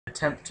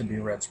attempt to be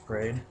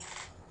Retsupurae.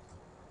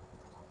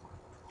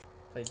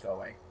 Please go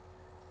away.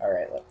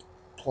 Alright, let's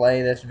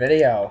play this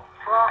video.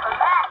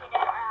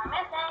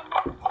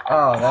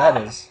 Oh,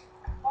 that is...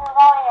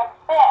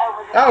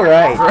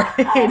 Alright.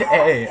 Grade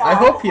A. I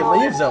hope he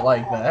leaves it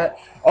like that.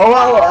 Oh,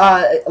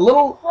 well, a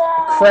little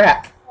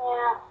crap.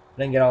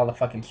 Didn't get all the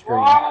fucking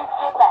screen.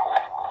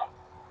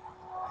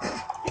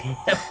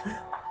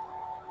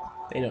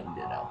 They don't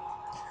need to know.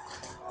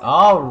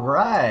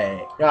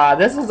 Alright.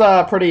 This is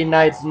a pretty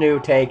nice new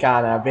take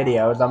on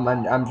videos. I'm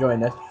enjoying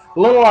this.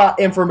 Little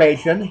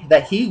information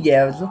that he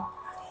gives.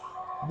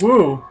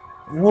 Woo.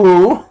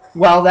 Woo.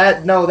 Well,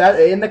 that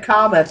in the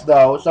comments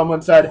though,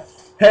 someone said,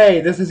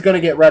 "Hey, this is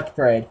gonna get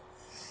Retsupurae."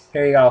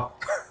 Here you go.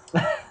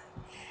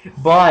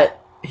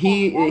 But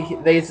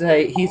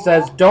he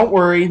says, "Don't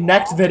worry.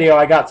 Next video,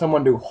 I got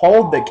someone to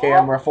hold the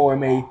camera for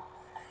me."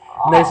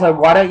 And they said,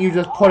 "Why don't you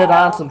just put it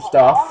on some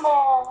stuff?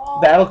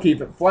 That'll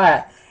keep it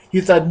flat." He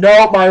said,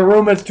 "No, my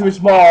room is too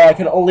small. I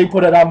can only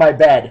put it on my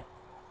bed."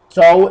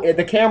 So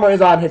the camera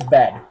is on his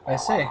bed. I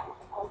see.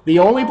 The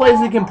only place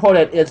he can put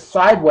it is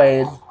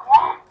sideways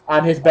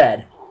on his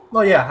bed.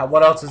 Well, yeah,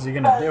 what else is he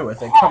gonna do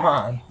with it? Come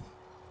on.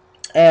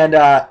 And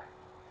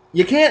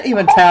you can't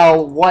even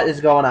tell what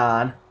is going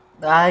on.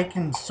 I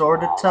can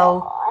sort of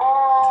tell.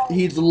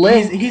 He's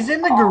linked. He's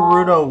in the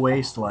Gerudo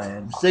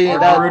Wasteland. See, or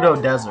that,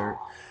 Gerudo Desert.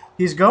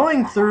 He's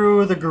going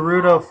through the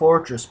Gerudo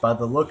Fortress by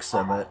the looks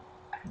of it.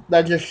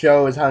 That just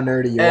shows how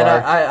nerdy you and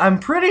are. I'm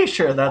pretty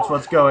sure that's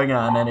what's going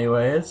on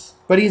anyways.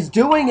 But he's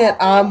doing it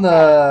on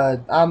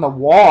the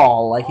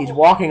wall, like he's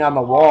walking on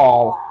the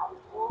wall,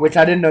 which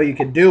I didn't know you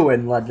could do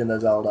in Legend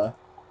of Zelda.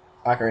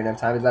 Ocarina of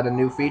Time. Is that a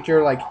new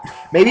feature? Like,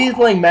 maybe he's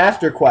playing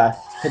Master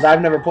Quest, because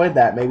I've never played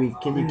that. Maybe,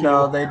 can you...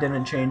 No, they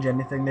didn't change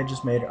anything. They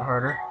just made it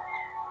harder.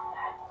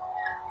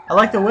 I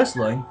like the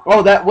whistling.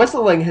 Oh, that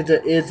whistling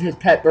is his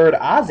pet bird,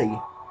 Ozzy.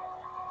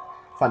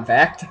 Fun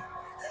fact.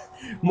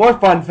 More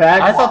fun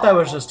facts. I thought that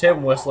was just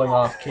him whistling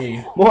off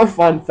key. More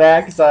fun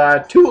facts.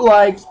 2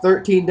 likes,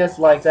 13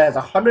 dislikes. That has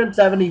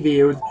 170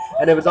 views,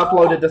 and it was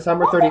uploaded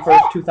December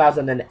 31st,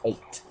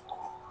 2008.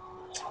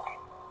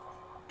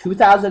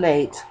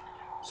 2008.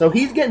 So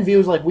he's getting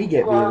views like we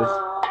get views.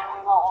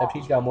 Except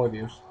he's got more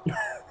views.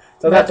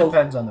 So that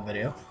depends on the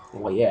video.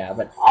 Well, yeah,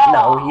 but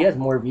no, he has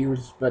more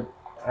views, but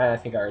I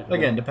think ours...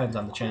 Again, depends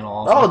on the channel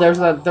also. Oh, there's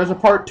a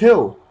part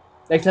 2.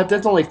 Except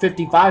it's only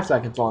 55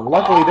 seconds long.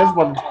 Luckily, this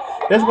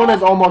one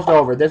is almost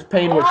over. This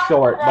pain was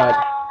short, but...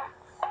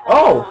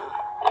 Oh!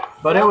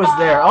 But it was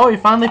there. Oh, he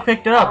finally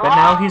picked it up, and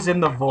now he's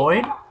in the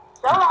void?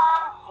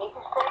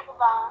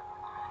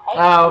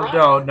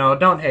 Oh, no,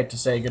 don't hate to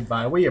say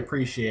goodbye. We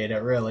appreciate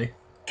it, really.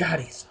 God,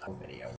 he's so video.